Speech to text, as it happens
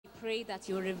pray that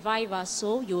you will revive our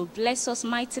soul, you will bless us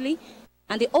mightily,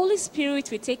 and the Holy Spirit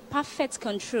will take perfect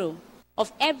control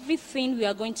of everything we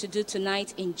are going to do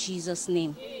tonight in Jesus'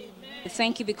 name. Amen. We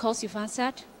thank you because you've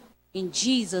answered. In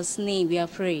Jesus' name we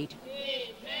have prayed. Amen.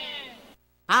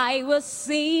 I will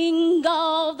sing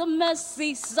of the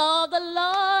mercies of the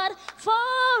Lord forever.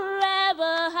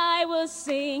 I will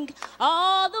sing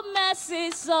all the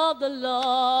mercies of the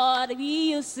Lord.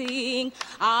 Will sing?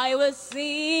 I will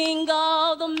sing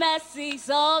all the mercies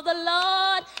of the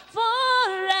Lord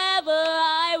forever.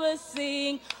 I will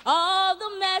sing all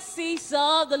the mercies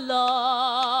of the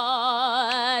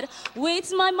Lord.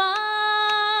 With my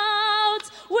mouth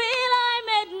will I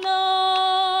make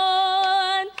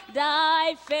known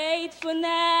thy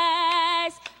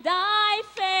faithfulness, thy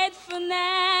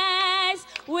faithfulness.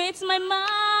 With my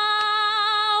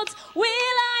mouth will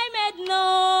I make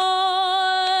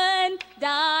known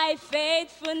thy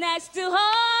faithfulness to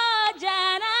all generation.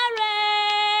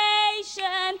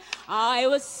 I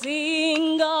will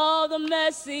sing all the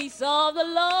mercies of the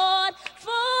Lord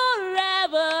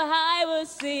forever. I will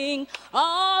sing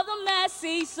all the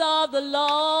mercies of the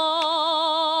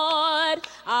Lord.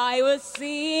 I will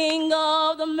sing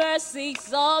all the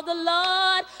mercies of the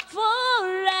Lord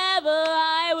forever.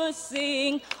 I will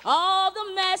sing all the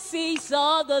mercies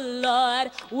of the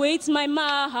Lord with my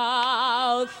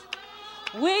mouth.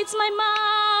 With my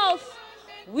mouth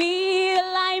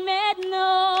will I make known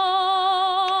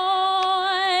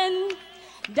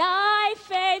thy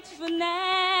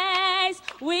faithfulness.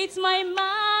 With my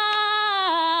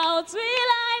mouth will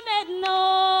I make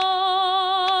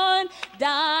known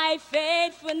thy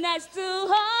faithfulness to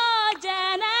all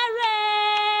generation.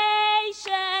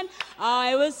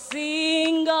 I will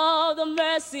sing all the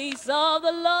mercies of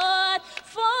the Lord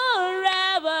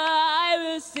forever. I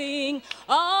will sing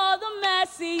all the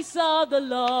mercies of the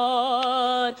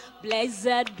Lord.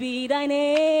 Blessed be thy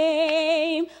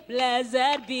name,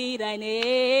 blessed be thy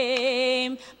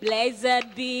name,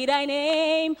 blessed be thy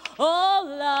name, oh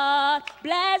Lord,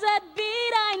 blessed be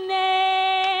thy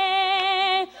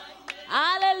name.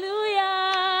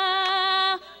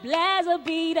 Hallelujah, blessed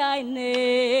be thy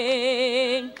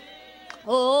name.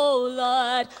 Oh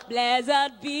Lord,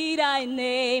 blessed be thy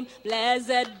name,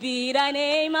 blessed be thy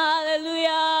name, hallelujah,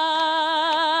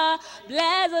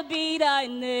 blessed be thy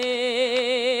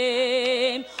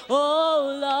name,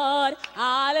 oh Lord,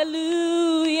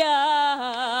 hallelujah,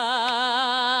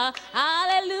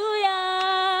 hallelujah,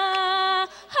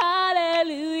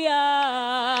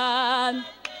 hallelujah,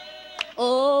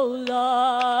 oh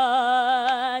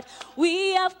Lord.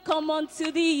 We have come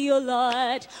unto thee, O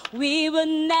Lord. We will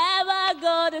never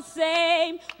go the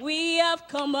same. We have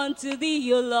come unto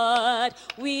thee, O Lord.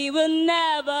 We will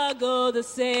never go the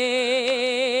same.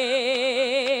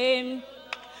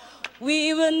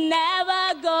 We will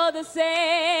never go the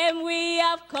same. We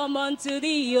have come unto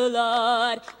thee, O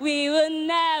Lord. We will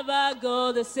never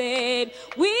go the same.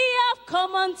 We have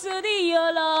come unto thee,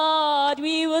 O Lord.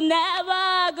 We will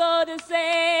never go the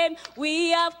same.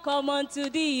 We have come unto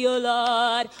thee, O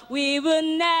Lord. We will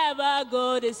never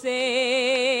go the same.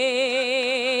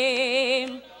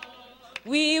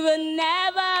 We will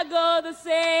never go the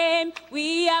same.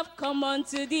 We have come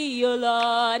unto thee, O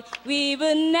Lord. We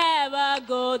will never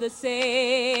go the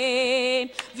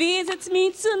same. Visit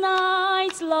me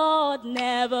tonight, Lord,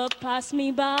 never pass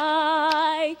me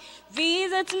by.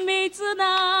 Visit me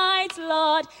tonight,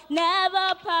 Lord,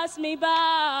 never pass me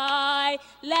by.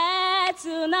 Let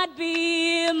tonight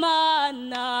be my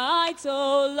night,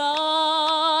 oh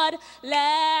Lord.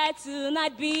 Let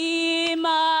tonight be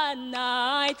my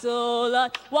night, oh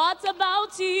Lord. What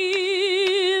about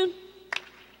you?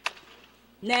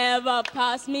 Never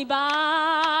pass me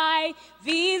by.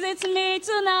 Visit me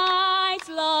tonight,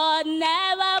 Lord,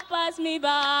 never pass me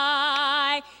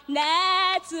by.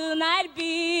 Let tonight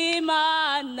be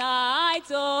my night,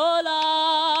 oh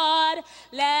Lord.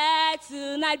 Let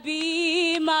tonight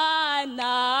be my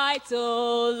night,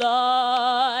 oh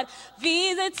Lord.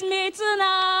 Visit me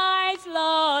tonight,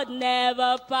 Lord,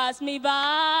 never pass me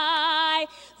by.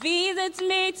 Visit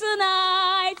me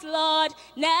tonight, Lord,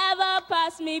 never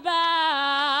pass me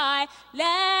by.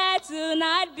 Let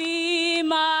tonight be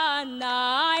my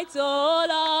night, oh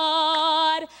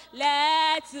Lord.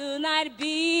 Let tonight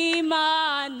be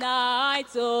my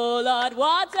night, oh Lord.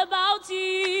 What about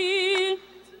you?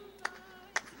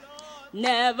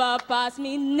 Never pass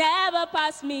me by.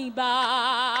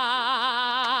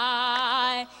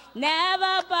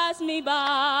 Never pass me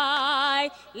by.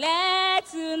 Let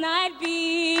tonight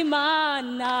be my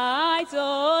night,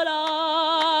 oh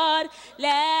Lord.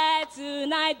 Let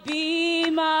tonight be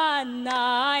my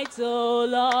night, oh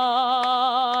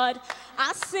Lord.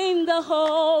 I sing in the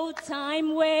whole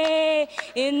time way,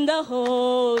 in the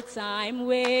whole time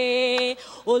way.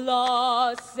 Oh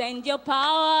Lord, send your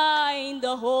power in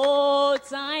the whole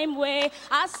time way.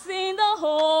 As in the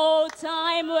whole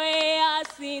time way,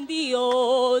 as in the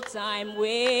old time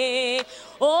way.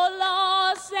 Oh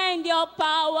Lord, send your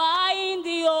power in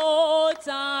the old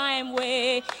time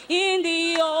way, in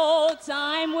the old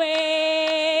time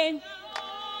way.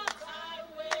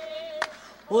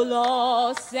 Oh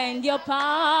Lord, send your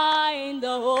power in the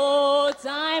old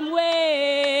time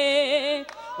way,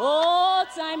 old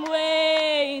time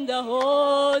way, in the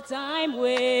old time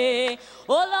way.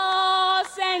 Oh Lord,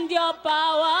 send your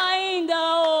power in the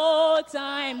old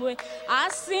time way.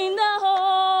 As in the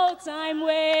whole time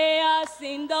way, as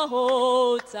in the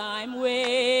whole time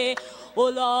way. Oh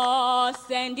Lord,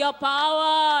 send your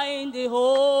power in the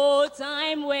whole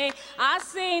time way.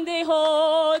 As in the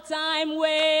whole time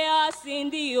way, as in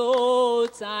the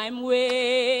old time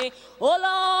way. Oh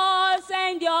Lord,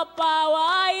 send your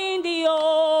power in the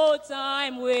old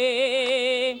time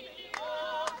way.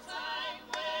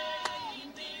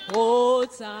 Old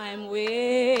time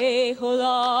way, oh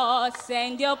Lord,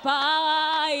 send your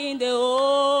power in the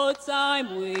old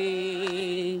time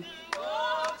way.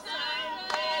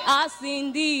 As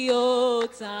in the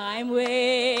old time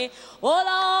way, oh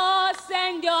Lord,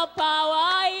 send your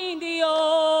power in the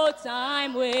old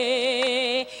time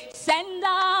way. Send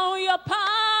down your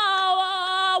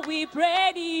power, we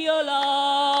pray thee, oh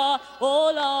Lord,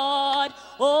 oh Lord,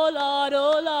 oh Lord,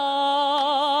 oh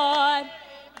Lord.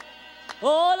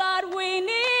 Oh Lord, we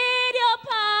need your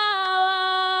power.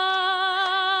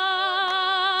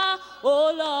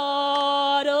 Oh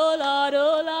Lord, oh Lord,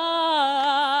 oh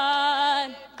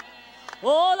Lord.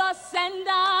 Oh Lord, send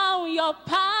down your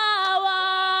power.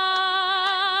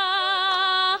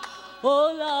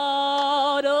 Oh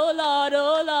Lord, oh Lord,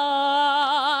 oh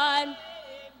Lord.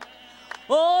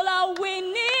 Oh Lord, we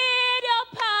need your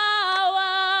power.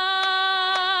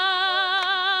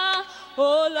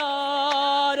 Oh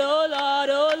Lord, oh Lord,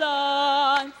 oh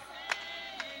Lord.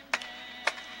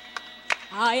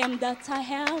 I am that I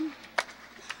am.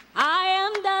 I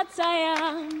am that I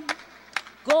am.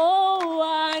 Go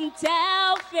and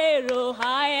tell Pharaoh,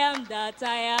 I am that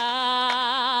I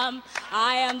am.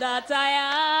 I am that I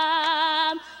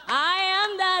am. I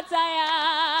am that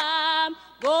I am.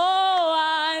 Go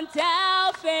and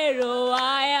tell Pharaoh,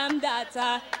 I am that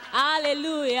I am.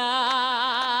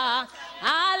 Hallelujah.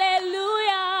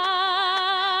 Hallelujah.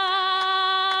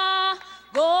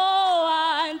 Go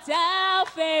and tell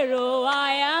Pharaoh,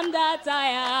 I am that I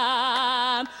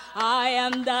am. I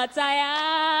am that I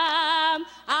am.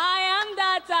 I am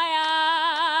that I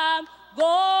am.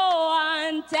 Go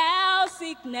and tell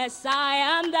sickness, I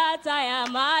am that I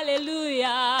am. Hallelujah.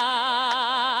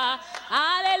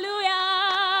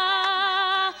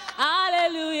 Hallelujah.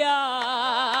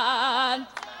 Hallelujah.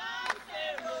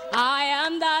 I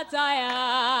am that I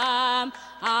am.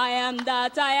 I am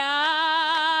that I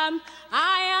am.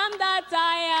 I am that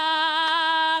I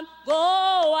am.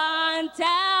 Go and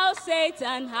tell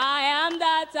Satan, I am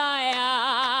that I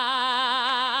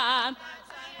am.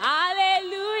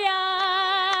 Hallelujah.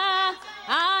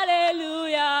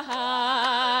 Hallelujah.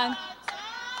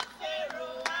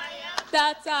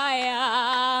 That I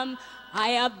am. I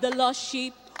have the lost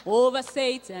sheep over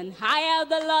Satan. I have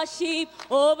the lost sheep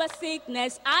over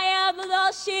sickness. I have the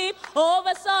lost sheep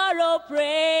over sorrow.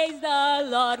 Praise the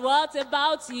Lord. What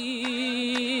about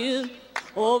you?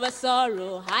 Over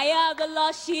sorrow, I have the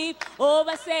lost sheep.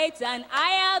 Over Satan, I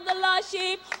have the lost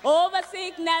sheep. Over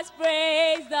sickness,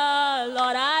 praise the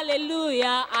Lord.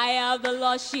 Hallelujah. I have the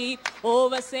lost sheep.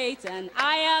 Over Satan,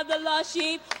 I have the lost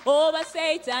sheep. Over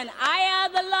Satan, I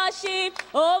have the lost sheep.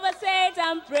 Over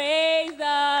Satan, praise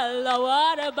the Lord.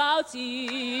 What about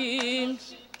you?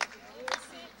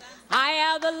 I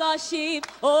have the lost sheep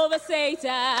over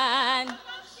Satan.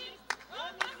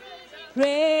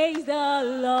 Praise the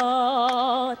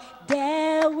Lord.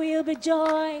 There will be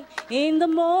joy in the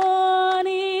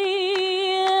morning.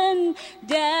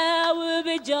 There will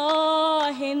be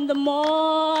joy in the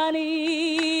morning.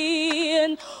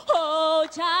 Oh,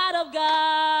 child of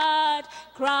God,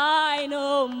 cry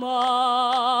no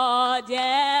more.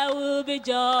 There will be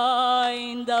joy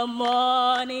in the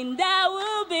morning. There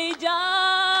will be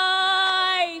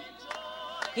joy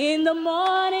in the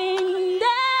morning.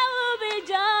 There will be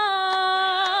joy.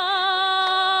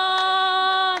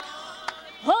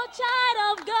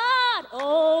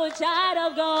 Oh, child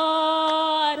of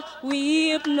God,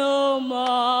 weep no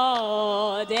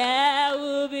more. There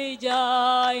will be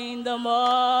joy in the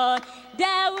morning.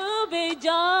 There will be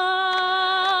joy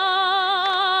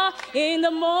in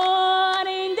the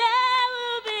morning. There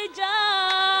will be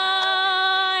joy.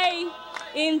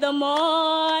 the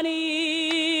morning.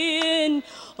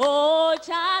 Oh,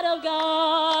 child of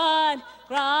God,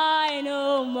 cry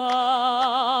no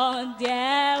more.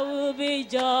 There will be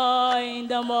joy in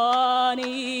the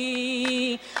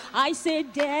morning. I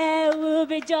said there will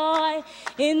be joy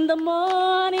in the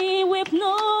morning. Weep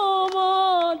no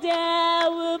more. There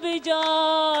will be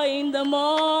joy in the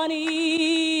morning.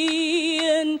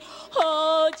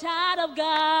 Oh, child of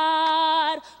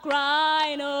God,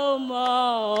 cry no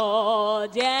more.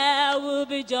 There will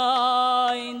be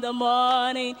joy in the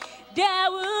morning.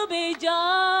 There will be joy.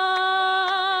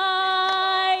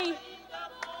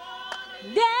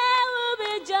 There will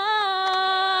be joy.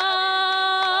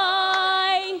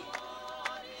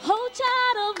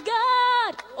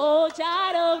 Oh,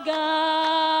 child of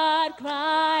God,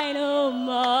 cry no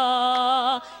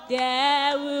more.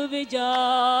 There will be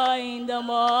joy in the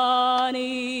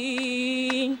morning.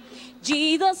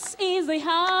 Jesus is the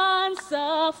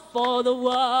answer for the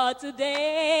world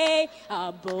today.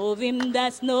 Above him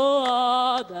there's no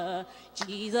other.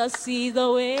 Jesus is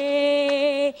the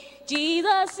way.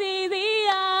 Jesus is the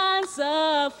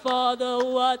answer for the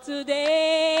world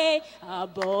today.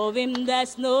 Above him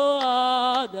there's no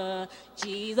other.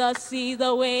 Jesus is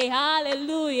the way.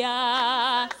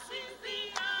 Hallelujah.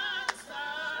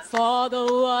 For the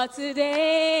world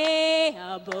today,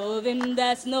 above him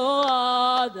there's no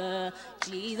other.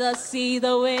 Jesus is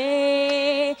the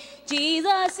way.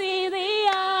 Jesus is the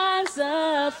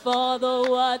answer for the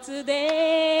world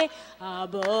today.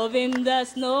 Above him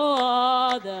there's no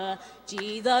other.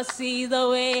 Jesus is the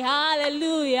way.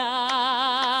 Hallelujah.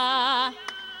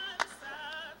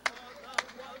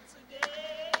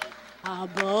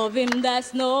 Above him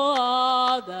there's no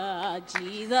other.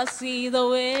 Jesus is the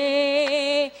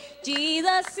way.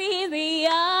 Jesus is the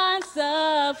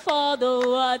answer for the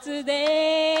world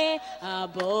today.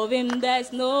 Above him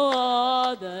there's no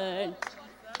other.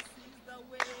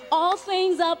 All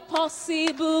things are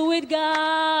possible with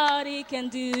God. He can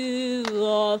do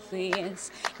all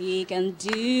things. He can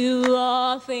do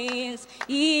all things.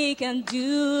 He can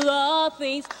do all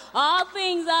things. All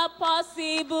things are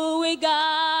possible with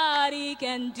God. He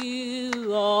can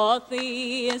do all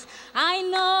things. I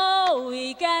know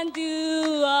he can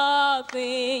do all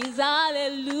things.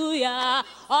 Hallelujah.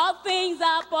 All things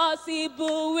are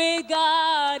possible with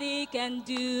God. He can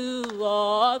do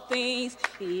all things.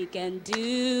 He can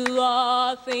do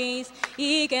all things.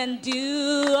 He can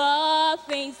do all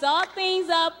things. All things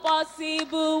are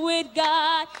possible with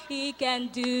God. He can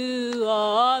do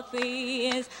all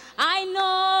things. I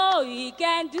know he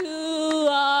can do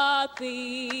all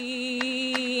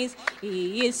things.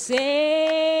 He is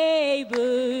able,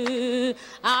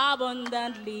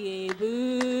 abundantly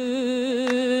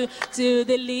able to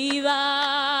deliver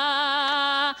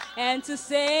and to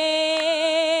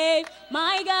save.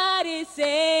 My God is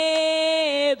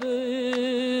able,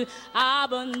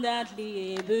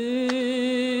 abundantly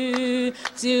able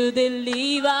to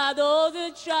deliver those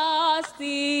who trust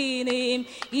in him.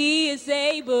 He is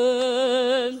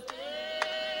able,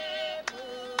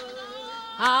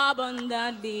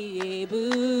 abundantly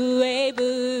able,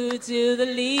 able to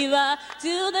deliver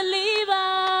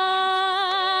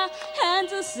and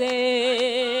to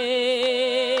save.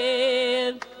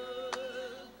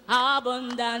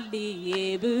 Abundantly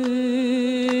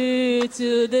able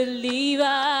to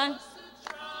deliver.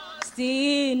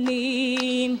 In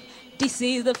him. This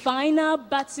is the final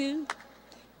battle.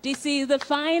 This is the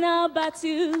final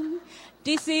battle.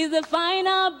 This is the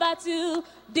final battle.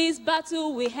 This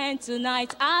battle we end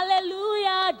tonight.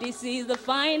 Hallelujah. This is the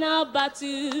final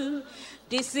battle.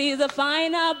 This is the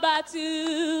final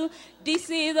battle. This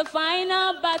is the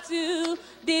final battle.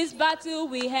 This battle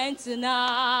we end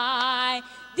tonight.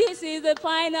 This is the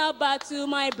final battle,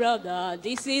 my brother.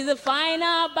 This is the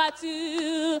final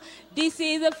battle. This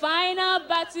is the final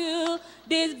battle.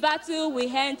 This battle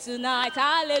we end tonight.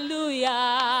 Hallelujah.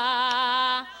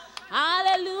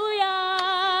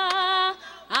 Hallelujah.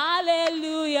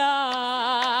 Hallelujah.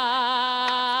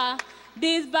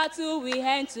 This battle we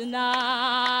end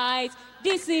tonight.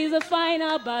 This is the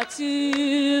final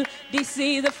battle. This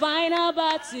is the final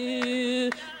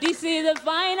battle. This is the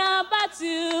final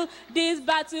battle. This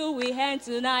battle we end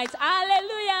tonight.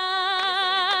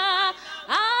 Hallelujah.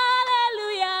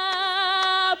 Hallelujah.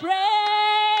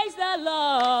 Praise the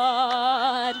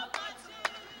Lord.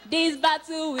 This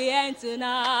battle we end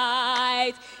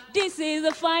tonight. This is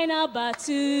the final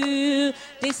battle.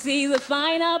 This is the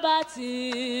final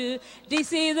battle.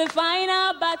 This is the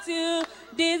final battle.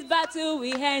 This battle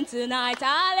we end tonight.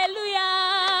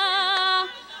 Hallelujah.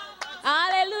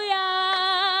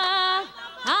 Hallelujah.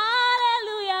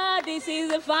 Hallelujah. this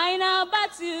is the final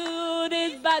battle.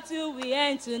 This battle we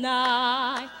end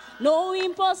tonight. No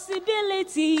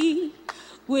impossibility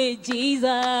with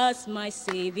Jesus, my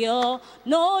Savior.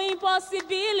 No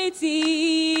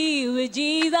impossibility with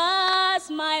Jesus,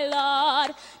 my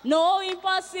Lord. No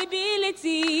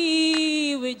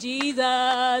impossibility with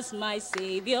Jesus, my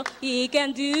Savior. He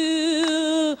can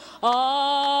do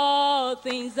all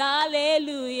things.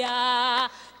 Hallelujah.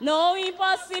 No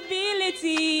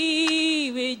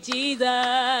impossibility with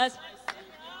Jesus.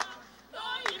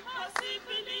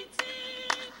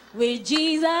 With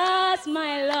Jesus,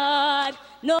 my Lord,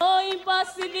 no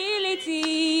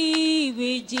impossibility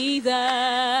with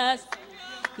Jesus.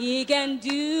 He can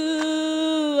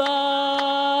do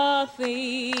all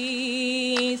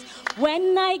things.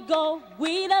 When I go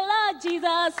with the Lord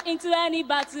Jesus into any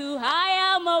battle, I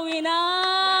am a winner.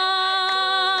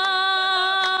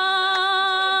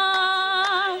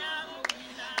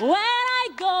 When I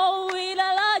go with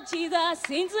the Lord Jesus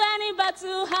into any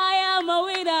battle, I am a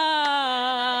winner.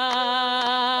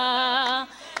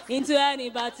 Into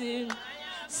any battle.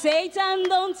 Satan,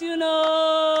 don't you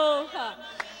know?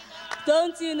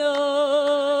 Don't you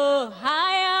know?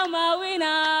 I am a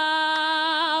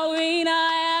winner. Winner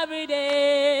every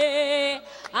day.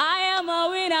 I am a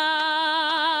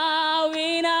winner.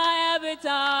 Winner every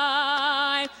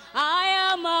time. I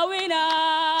am a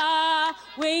winner.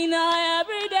 Winner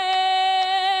every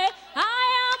day. I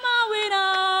am a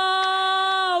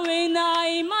winner. Winner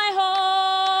in my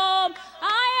home. I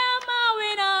am a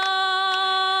winner.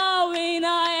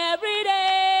 Winner every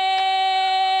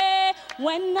day.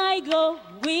 When I go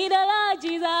with the Lord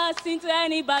Jesus into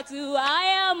any battle, I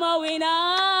am a winner.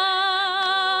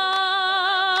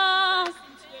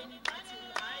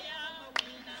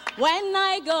 When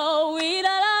I go with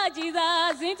the Lord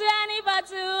Jesus into any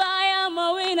battle, I am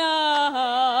a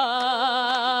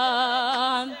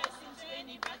winner.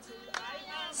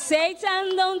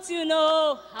 Satan, don't you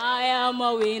know I am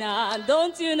a winner?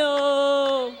 Don't you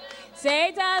know?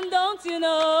 Satan, don't you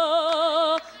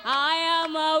know I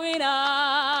am a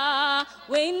winner?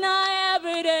 Winner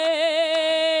every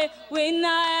day,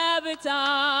 winner every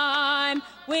time.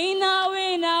 Winner,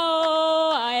 winner,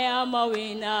 oh, I am a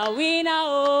winner. Winner,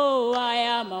 oh, I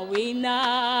am a winner.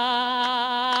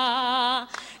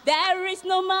 There is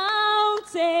no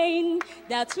mountain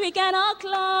that we cannot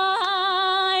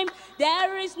climb.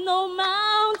 There is no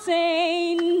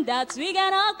mountain that we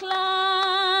cannot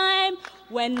climb.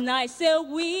 When I say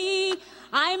we,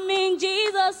 I mean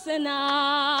Jesus and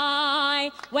I.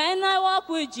 When I walk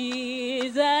with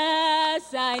Jesus,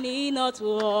 I need not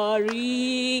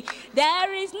worry.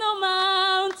 There is no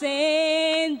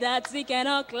mountain that we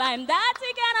cannot climb, that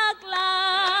we cannot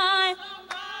climb.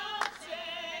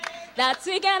 That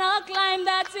we cannot climb,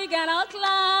 that we cannot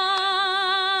climb.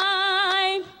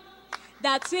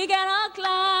 That we cannot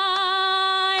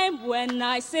climb. When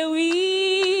I say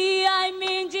we, I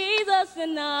mean Jesus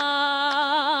and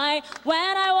I.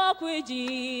 When I walk with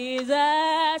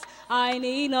Jesus, I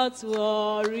need not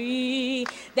worry.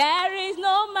 There is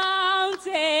no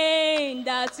mountain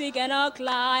that we cannot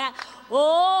climb.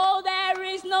 Oh, there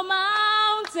is no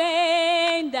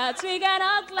mountain that we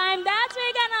cannot climb, that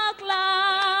we cannot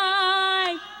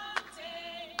climb.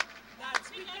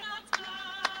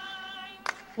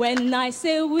 When I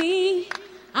say we,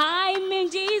 I mean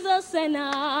Jesus and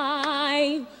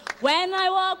I. When I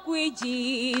walk with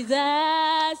Jesus,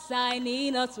 I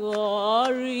need not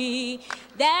worry.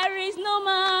 There is no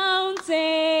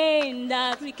mountain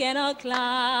that we cannot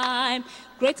climb.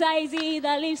 Greater is He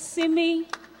that lives in me.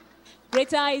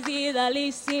 Greater is He that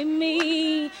lives in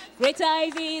me. Greater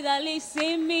is He that lives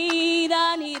in me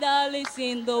than he that lives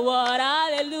in the world.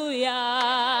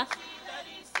 Hallelujah.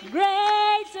 Greater,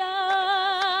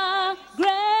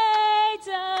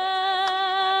 greater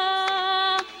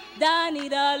than he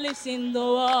that lives in the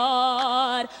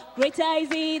world. Greater is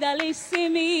He that lives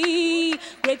in me.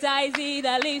 Greater is He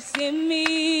that lives in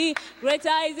me. Greater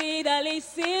is He that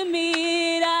lives in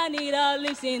me than he that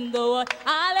lives in the world.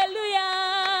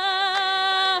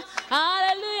 Hallelujah.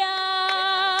 Hallelujah.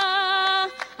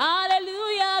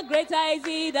 Hallelujah. Greater is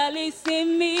He that lives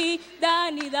in me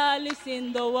than he that lives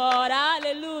in the world.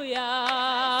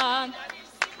 Hallelujah.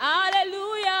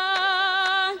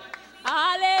 Hallelujah.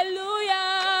 Hallelujah.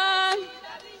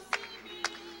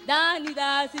 Than he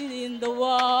that is in the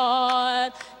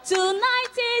world.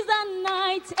 Tonight is the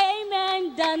night,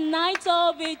 amen, the night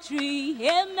of victory,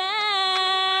 amen.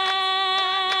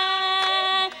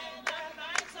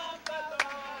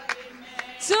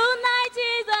 Tonight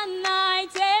is the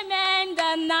night, amen,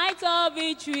 the night of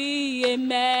victory,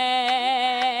 amen.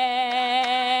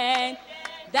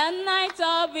 The the night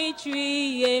of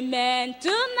victory, amen.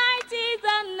 Tonight is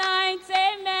the night,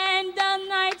 amen. The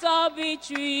night of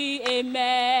victory,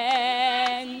 amen.